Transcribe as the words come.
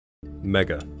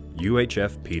Megger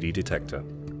UHF PD Detector.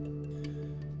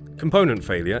 Component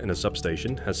failure in a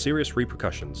substation has serious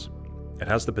repercussions. It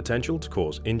has the potential to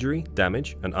cause injury,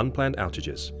 damage, and unplanned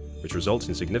outages, which results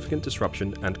in significant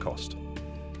disruption and cost.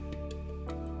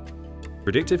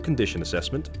 Predictive condition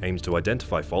assessment aims to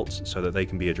identify faults so that they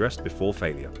can be addressed before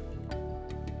failure.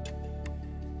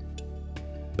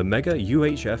 The Megger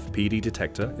UHF PD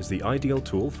Detector is the ideal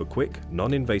tool for quick,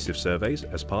 non-invasive surveys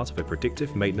as part of a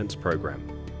predictive maintenance program.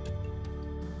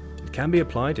 It can be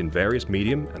applied in various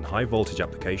medium and high voltage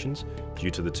applications due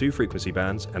to the 2 frequency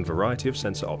bands and variety of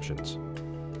sensor options.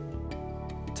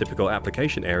 Typical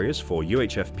application areas for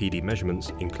UHF PD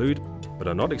measurements include, but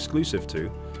are not exclusive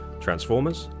to,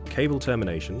 transformers, cable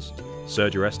terminations,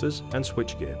 surge arrestors, and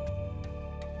switchgear.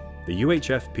 The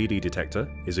UHF PD detector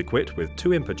is equipped with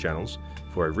 2 input channels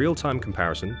for a real-time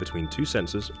comparison between 2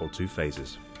 sensors or 2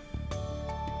 phases.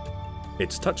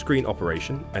 Its touchscreen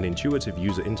operation and intuitive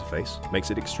user interface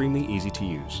makes it extremely easy to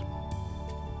use.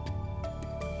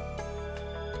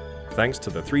 Thanks to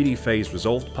the 3D phase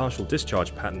resolved partial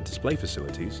discharge pattern display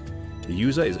facilities, the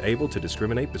user is able to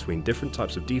discriminate between different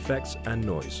types of defects and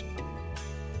noise.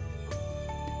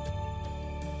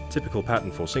 Typical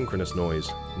pattern for synchronous noise,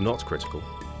 not critical.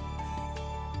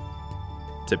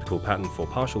 Typical pattern for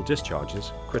partial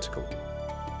discharges, critical.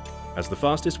 As the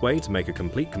fastest way to make a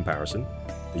complete comparison,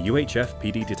 the UHF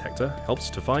PD detector helps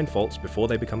to find faults before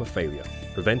they become a failure,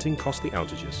 preventing costly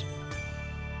outages.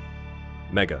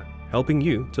 Megger, helping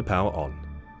you to power on.